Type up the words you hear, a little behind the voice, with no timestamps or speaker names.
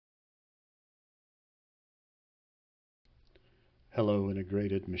Hello,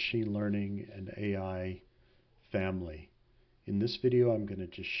 integrated machine learning and AI family. In this video, I'm going to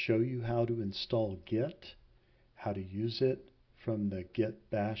just show you how to install Git, how to use it from the Git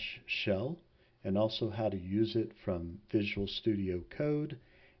bash shell, and also how to use it from Visual Studio Code,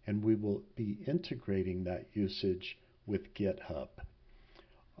 and we will be integrating that usage with GitHub.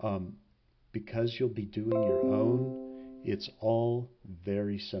 Because you'll be doing your own, it's all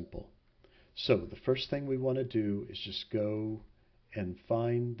very simple. So the first thing we want to do is just go and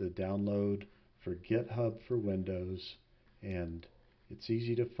find the download for GitHub for Windows, and it's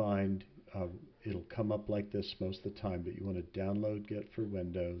easy to find. It'll come up like this most of the time, but you want to download Git for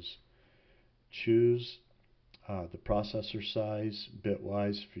Windows. Choose the processor size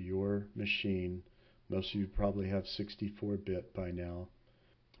bitwise for your machine. Most of you probably have 64-bit by now.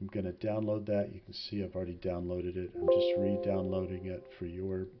 I'm going to download that. You can see I've already downloaded it. I'm just re-downloading it for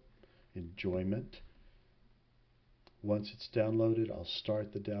your enjoyment. Once it's downloaded, I'll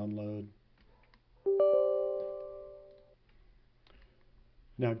start the download.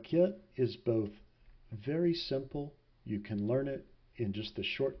 Now, Git is both very simple. You can learn it in just the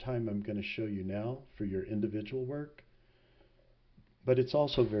short time I'm going to show you now for your individual work, but it's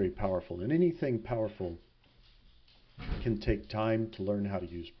also very powerful, and anything powerful can take time to learn how to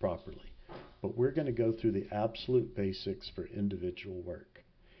use properly. But we're going to go through the absolute basics for individual work.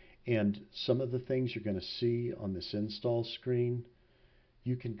 And some of the things you're going to see on this install screen,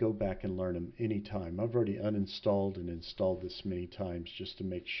 you can go back and learn them anytime. I've already uninstalled and installed this many times just to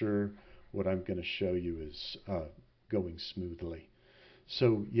make sure what I'm going to show you is going smoothly.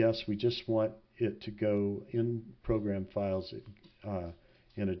 So yes, we just want it to go in program files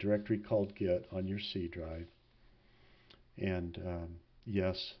in a directory called Git on your C drive. And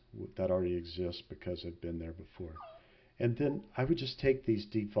yes, that already exists because I've been there before. And then I would just take these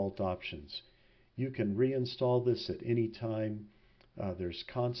default options. You can reinstall this at any time. There's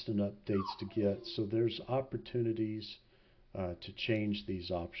constant updates to Git, so there's opportunities to change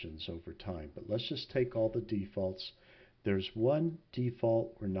these options over time. But let's just take all the defaults. There's one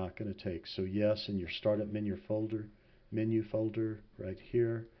default we're not going to take. So yes, in your startup menu folder right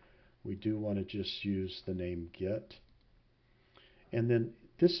here, we do want to just use the name Git. And then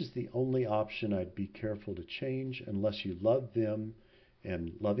this is the only option I'd be careful to change unless you love Vim,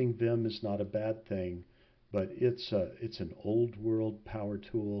 and loving Vim is not a bad thing, but it's an old world power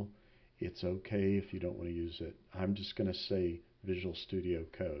tool. It's okay if you don't want to use it. I'm just going to say Visual Studio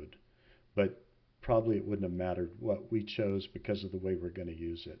Code, but probably it wouldn't have mattered what we chose because of the way we're going to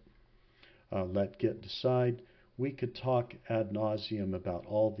use it. Let Git decide. We could talk ad nauseum about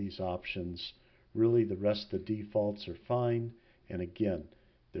all these options. Really, the rest of the defaults are fine. And again,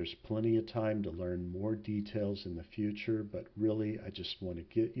 there's plenty of time to learn more details in the future, but really I just want to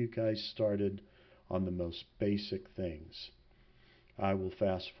get you guys started on the most basic things. I will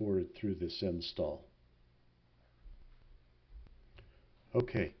fast forward through this install.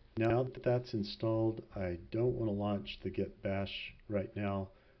 Okay, now that that's installed, I don't want to launch the Git bash right now.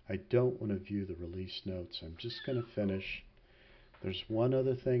 I don't want to view the release notes. I'm just going to finish. There's one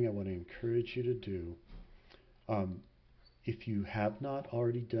other thing I want to encourage you to do. If you have not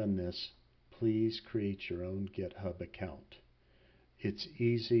already done this, please create your own GitHub account. It's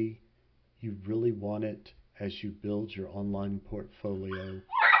easy. You really want it as you build your online portfolio.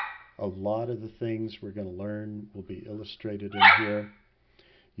 A lot of the things we're going to learn will be illustrated in here.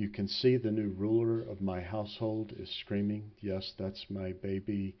 You can see the new ruler of my household is screaming. Yes, that's my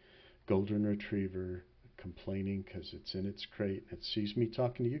baby golden retriever complaining because it's in its crate. It sees me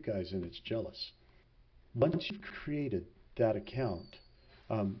talking to you guys and it's jealous. Once you've created that account,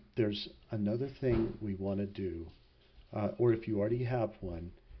 there's another thing we want to do, or if you already have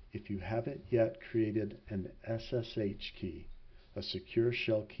one, if you haven't yet created an SSH key, a secure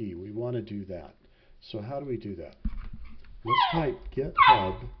shell key, we want to do that. So how do we do that? Let's type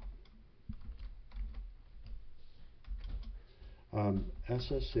GitHub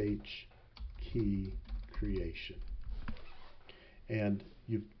SSH key creation, and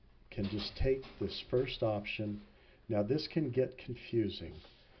you can just take this first option. Now this can get confusing,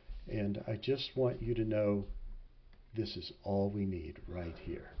 and I just want you to know this is all we need right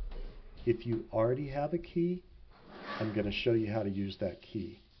here. If you already have a key, I'm going to show you how to use that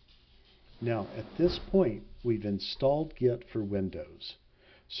key. Now at this point, we've installed Git for Windows.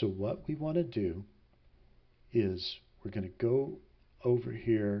 So what we want to do is we're going to go over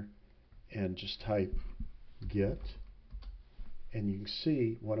here and just type Git, and you can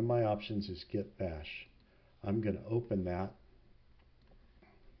see one of my options is Git bash. I'm going to open that,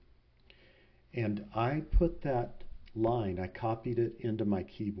 and I put that line, I copied it into my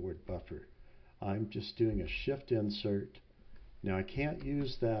keyboard buffer. I'm just doing a shift insert, Now I can't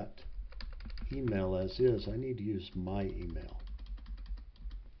use that email as is. I need to use my email.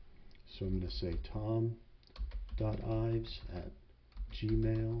 So I'm going to say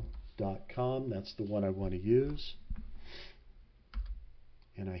tom.ives@gmail.com. That's the one I want to use.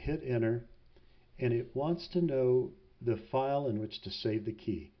 And I hit enter, and it wants to know the file in which to save the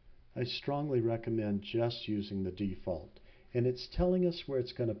key. I strongly recommend just using the default. And it's telling us where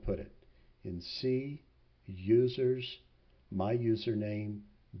it's going to put it. In C, users, my username,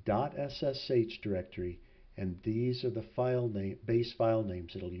 .ssh directory, and these are the base file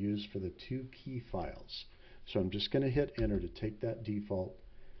names it'll use for the two key files. So I'm just going to hit enter to take that default.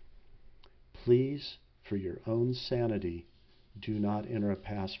 Please, for your own sanity, do not enter a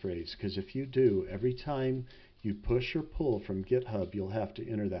passphrase, because if you do, every time you push or pull from GitHub, you'll have to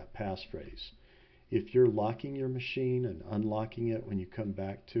enter that passphrase. If you're locking your machine and unlocking it when you come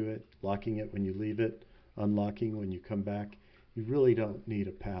back to it, locking it when you leave it, unlocking when you come back, you really don't need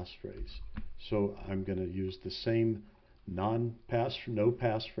a passphrase. So I'm going to use the same no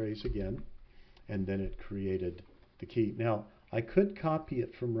passphrase again, and then it created the key. Now, I could copy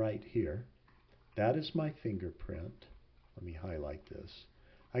it from right here. That is my fingerprint. Let me highlight this.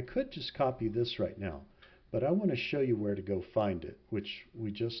 I could just copy this right now, but I want to show you where to go find it, which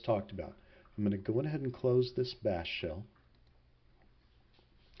we just talked about. I'm going to go ahead and close this bash shell,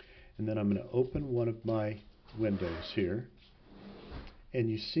 and then I'm going to open one of my windows here, and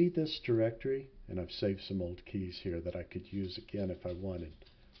you see this directory, and I've saved some old keys here that I could use again if I wanted.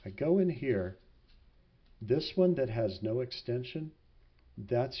 I go in here, this one that has no extension,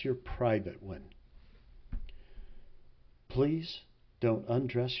 that's your private one. Please don't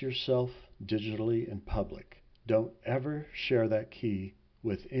undress yourself digitally in public. Don't ever share that key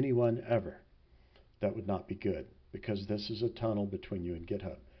with anyone ever. That would not be good, because this is a tunnel between you and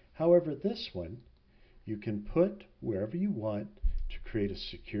GitHub. However, this one you can put wherever you want to create a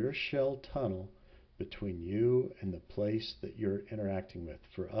secure shell tunnel between you and the place that you're interacting with.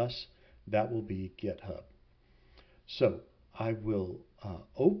 For us, that will be GitHub. So I will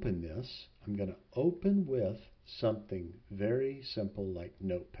open this. I'm going to open with something very simple like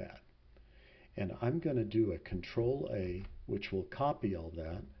Notepad. And I'm going to do a Control-A, which will copy all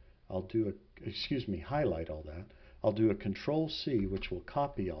that. I'll do highlight all that. I'll do a Control-C, which will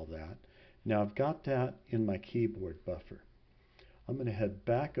copy all that. Now I've got that in my keyboard buffer. I'm going to head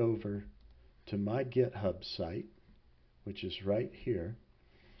back over to my GitHub site, which is right here,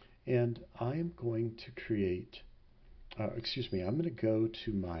 and I am going to create, I'm going to go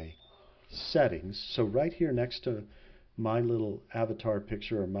to my settings. So right here next to my little avatar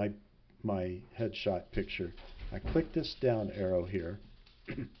picture, or my headshot picture, I click this down arrow here,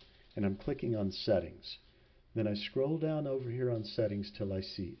 and I'm clicking on settings. Then I scroll down over here on settings till I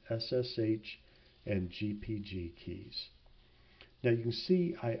see SSH and GPG keys. Now you can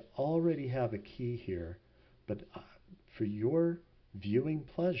see I already have a key here, but for your viewing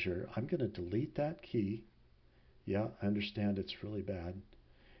pleasure, I'm going to delete that key. Yeah, I understand it's really bad.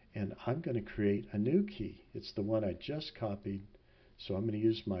 And I'm going to create a new key. It's the one I just copied, so I'm going to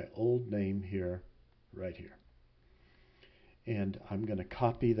use my old name here, right here. And I'm going to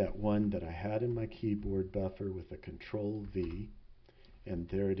copy that one that I had in my keyboard buffer with a Control-V, and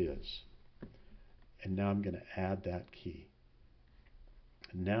there it is. And now I'm going to add that key.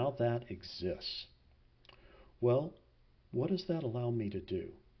 And now that exists. Well, what does that allow me to do?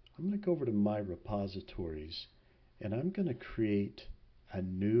 I'm going to go over to my repositories, and I'm going to create a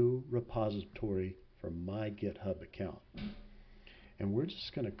new repository for my GitHub account. And we're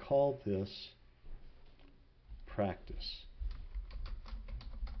just going to call this practice.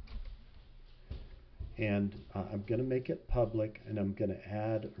 And I'm going to make it public, and I'm going to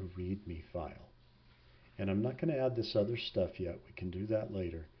add a README file. And I'm not going to add this other stuff yet. We can do that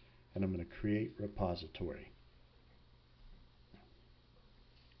later. And I'm going to create repository.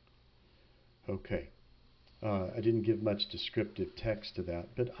 Okay. I didn't give much descriptive text to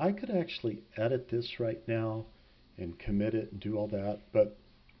that, but I could actually edit this right now and commit it and do all that, but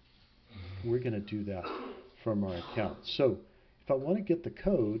we're going to do that from our account. So if I want to get the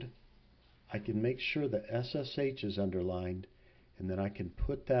code, I can make sure the SSH is underlined, and then I can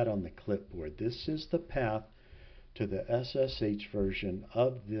put that on the clipboard. This is the path to the SSH version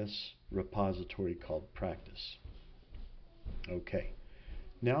of this repository called practice. Okay,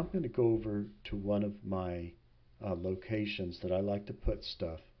 now I'm going to go over to one of my locations that I like to put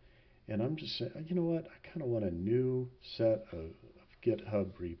stuff, and I'm just saying, you know what, I kind of want a new set of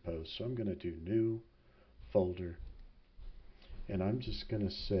GitHub repos, so I'm going to do new folder, and I'm just going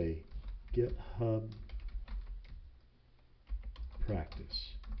to say GitHub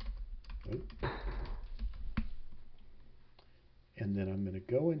practice. and then I'm going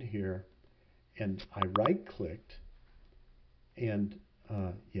to go in here and I right clicked and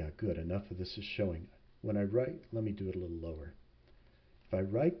yeah, good, enough of this is showing. When I let me do it a little lower. If I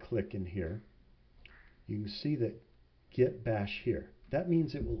right click in here, you can see that git bash here. That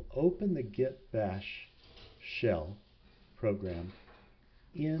means it will open the git bash shell program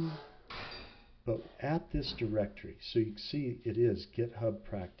but at this directory. So you can see it is GitHub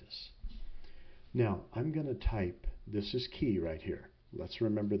practice. Now I'm going to type, this is key right here. Let's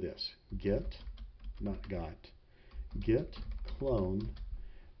remember this. Git, not got, git clone.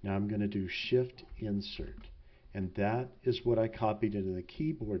 Now I'm going to do shift insert. And that is what I copied into the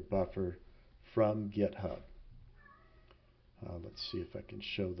keyboard buffer from GitHub. Let's see if I can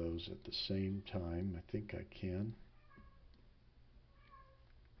show those at the same time. I think I can.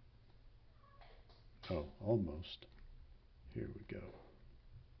 Oh, almost. Here we go.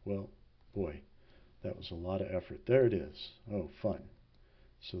 Well, boy, that was a lot of effort. There it is. Oh, fun.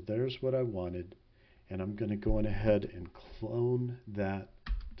 So there's what I wanted, and I'm going to go ahead and clone that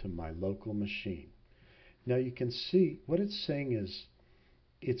to my local machine. Now you can see what it's saying is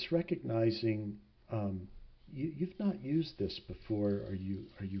it's recognizing you've not used this before. Are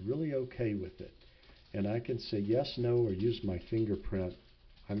you really okay with it? And I can say yes, no, or use my fingerprint.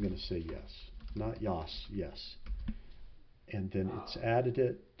 I'm going to say yes. Not yas, yes. And then it's added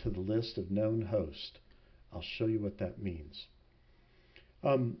it to the list of known hosts. I'll show you what that means.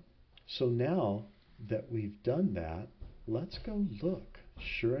 So now that we've done that, let's go look.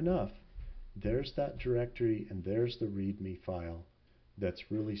 Sure enough, there's that directory and there's the README file. That's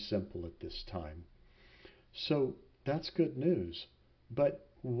really simple at this time. So that's good news. But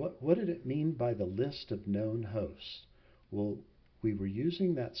what did it mean by the list of known hosts? Well, we were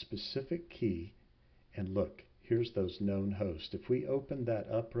using that specific key, and look, here's those known hosts. If we open that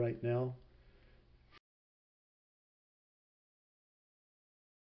up right now,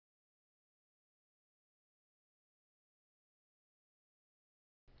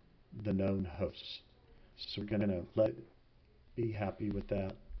 the known hosts. So we're going to be happy with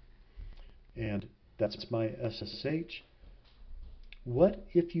that. And that's my SSH. What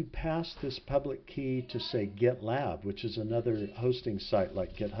if you pass this public key to, say, GitLab, which is another hosting site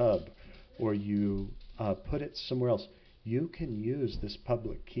like GitHub, or you put it somewhere else? You can use this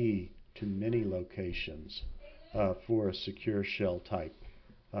public key to many locations for a secure shell type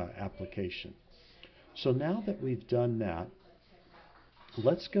application. So now that we've done that,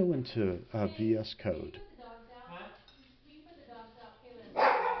 let's go into VS Code.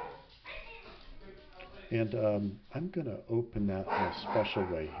 And I'm going to open that in a special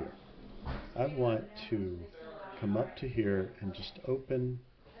way here. I want to come up to here and just open.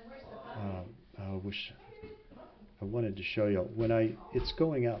 I wish I wanted to show you when it's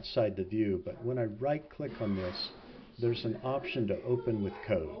going outside the view, but when I right click on this, there's an option to open with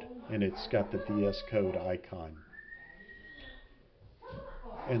code, and it's got the VS Code icon.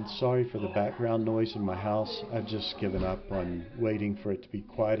 And sorry for the background noise in my house. I've just given up on waiting for it to be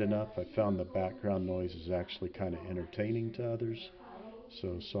quiet enough. I found the background noise is actually kind of entertaining to others,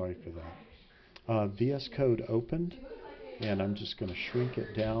 so sorry for that. VS Code opened, and I'm just going to shrink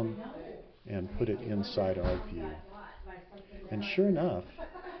it down and put it inside our view. And sure enough,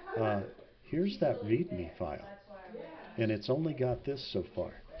 here's that README file, and it's only got this so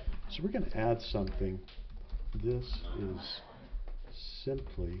far. So we're going to add something. This is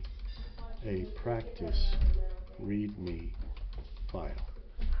simply a practice README file,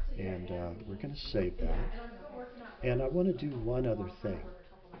 and we're going to save that. And I want to do one other thing.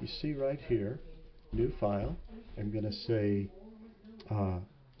 You see right here, new file. I'm going to say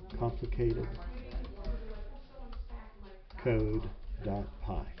complicated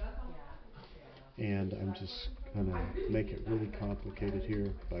code.py, and I'm just going to make it really complicated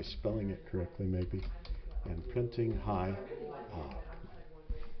here by spelling it correctly maybe, and printing hi.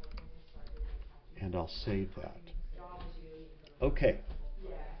 And I'll save that. Okay.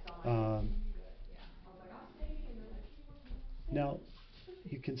 Now,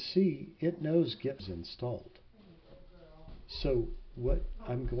 you can see it knows Git is installed. So what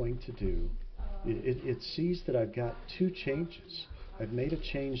I'm going to do, it sees that I've got two changes. I've made a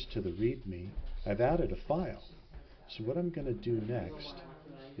change to the README. I've added a file. So what I'm going to do next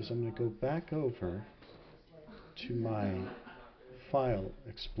is I'm going to go back over to my File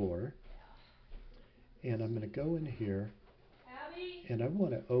Explorer, and I'm going to go in here, and I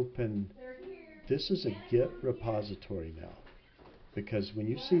want to open, this is a Git repository now, because when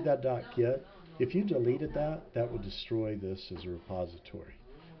you see that .git, if you deleted that, that would destroy this as a repository.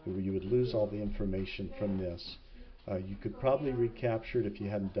 You would lose all the information from this. You could probably recapture it if you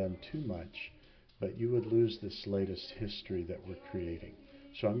hadn't done too much, but you would lose this latest history that we're creating.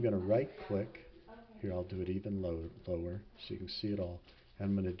 So I'm going to right click. Here, I'll do it even lower so you can see it all.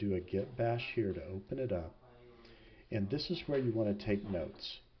 I'm going to do a git bash here to open it up. And this is where you want to take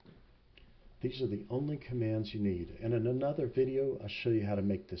notes. These are the only commands you need. And in another video, I'll show you how to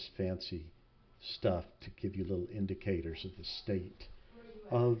make this fancy stuff to give you little indicators of the state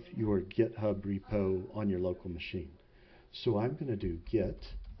of your GitHub repo on your local machine. So I'm going to do git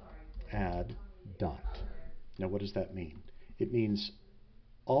add dot. Now what does that mean? It means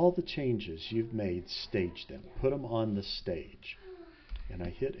all the changes you've made, stage them. Put them on the stage. And I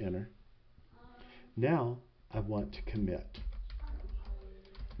hit enter. Now I want to commit.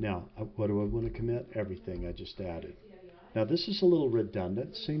 Now, what do I want to commit? Everything I just added. Now, this is a little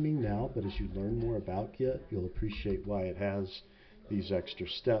redundant seeming now, but as you learn more about Git, you'll appreciate why it has these extra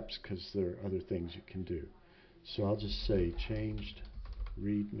steps, because there are other things you can do. So I'll just say changed,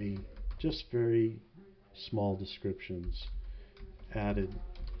 readme, just very small descriptions, added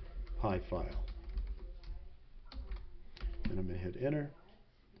py file. And I'm going to hit enter.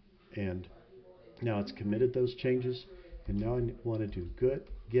 And now it's committed those changes. And now I want to do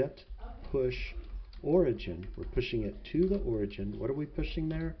git push origin. We're pushing it to the origin. What are we pushing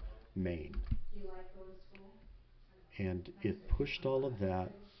there? Main. And it pushed all of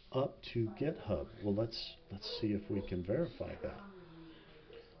that up to GitHub. Well, let's see if we can verify that.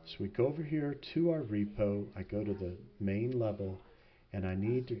 So we go over here to our repo. I go to the main level, and I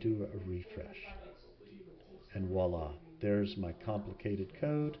need to do a refresh. And voila, there's my complicated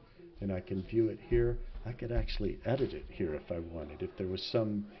code, and I can view it here. I could actually edit it here if I wanted, if there was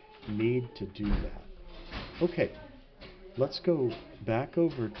some need to do that. Okay, let's go back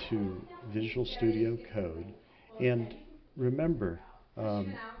over to Visual Studio Code, and remember,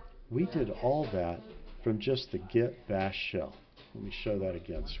 we did all that from just the git bash shell. Let me show that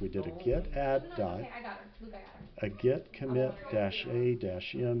again. So we did a git add dot, a git commit dash a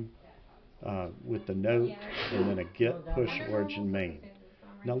dash m with the note, and then a git push origin main.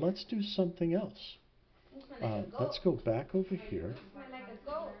 Now let's do something else. Let's go back over here.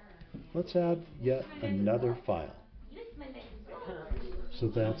 Let's add yet another file. So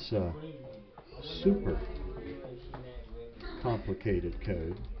that's super complicated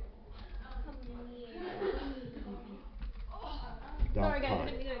code. Sorry guys, I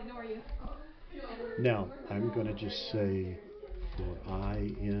didn't mean to ignore you. Now I'm going to just say for I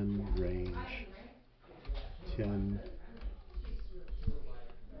in range 10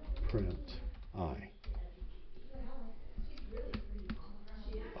 print I.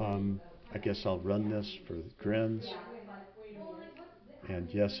 I guess I'll run this for the grins. And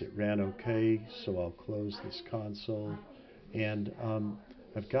yes, it ran okay, so I'll close this console. And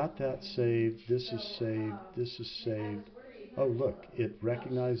I've got that saved. This is saved. This is saved. Oh, look, it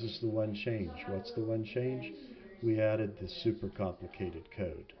recognizes the one change. What's the one change? We added this super complicated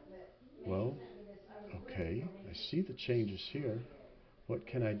code. Well, okay, I see the changes here. What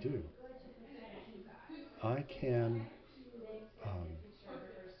can I do? I can,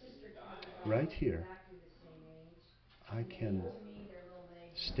 right here, I can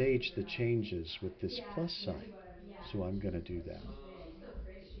stage the changes with this plus sign. So I'm going to do that.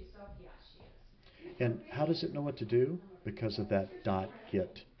 And how does it know what to do? Because of that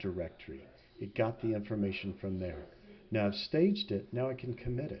 .git directory. It got the information from there. Now I've staged it, now I can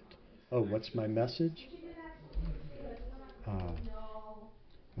commit it. Oh, what's my message?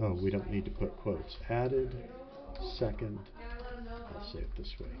 Oh, we don't need to put quotes. Added, second, I'll say it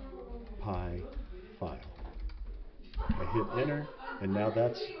this way, py file. I hit enter, and now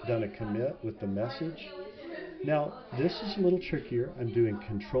that's done a commit with the message. Now, this is a little trickier. I'm doing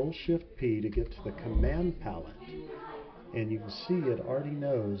Control-Shift-P to get to the command palette. And you can see it already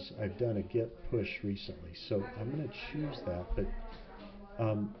knows I've done a git push recently. So I'm going to choose that, but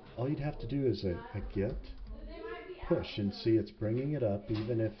all you'd have to do is a git push, and see it's bringing it up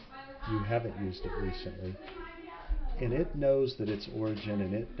even if you haven't used it recently. And it knows that it's origin,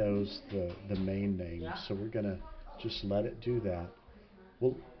 and it knows the main name. So we're going to just let it do that.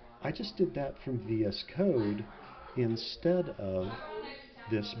 Well, I just did that from VS Code instead of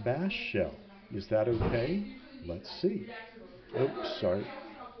this bash shell. Is that okay? Let's see. Oops, sorry.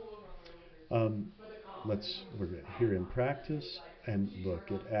 We're here in practice, and look,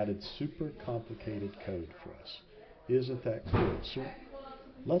 it added super complicated code for us. Isn't that cool? So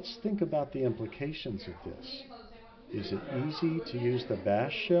let's think about the implications of this. Is it easy to use the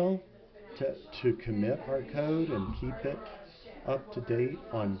bash shell to commit our code and keep it up to date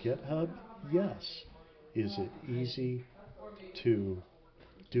on GitHub? Yes. Is it easy to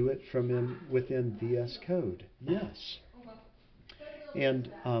do it from within VS Code? Yes.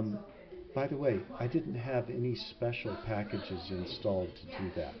 And By the way, I didn't have any special packages installed to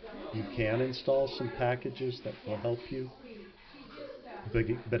do that. You can install some packages that will help you,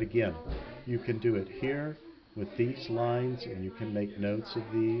 but again, you can do it here with these lines, and you can make notes of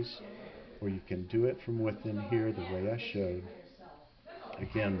these, or you can do it from within here the way I showed.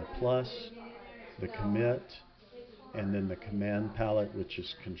 Again, the plus, the commit, and then the command palette, which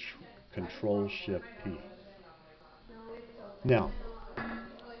is Control-Shift-P. Now,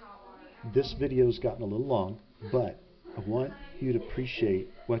 this video's gotten a little long, but I want you to appreciate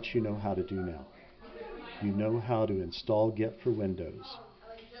what you know how to do now. You know how to install Git for Windows.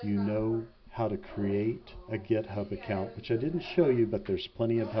 You know how to create a GitHub account, which I didn't show you, but there's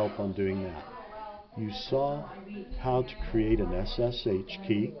plenty of help on doing that. You saw how to create an SSH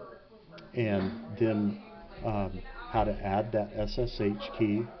key, and then how to add that SSH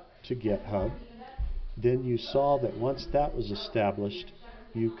key to GitHub. Then you saw that once that was established,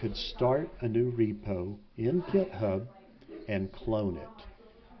 you could start a new repo in GitHub and clone it.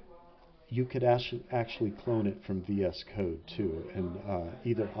 You could actually clone it from VS Code too, and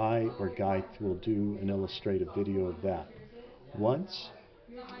either I or Guy will do an illustrative video of that. Once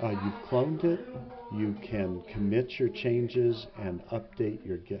you've cloned it, you can commit your changes and update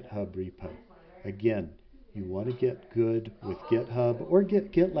your GitHub repo. Again, you want to get good with GitHub, or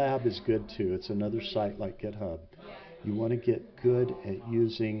GitLab is good too. It's another site like GitHub. You want to get good at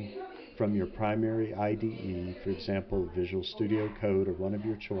using from your primary IDE, for example, Visual Studio Code or one of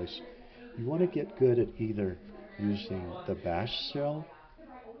your choice. You want to get good at either using the bash shell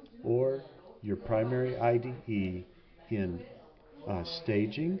or your primary IDE in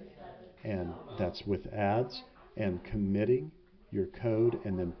staging, and that's with ads, and committing your code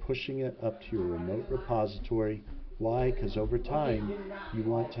and then pushing it up to your remote repository. Why? Because over time you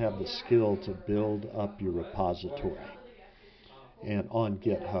want to have the skill to build up your repository and on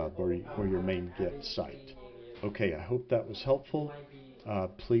GitHub or your main Git site. Okay, I hope that was helpful.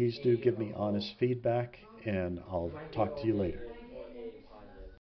 Please do give me honest feedback, and I'll talk to you later.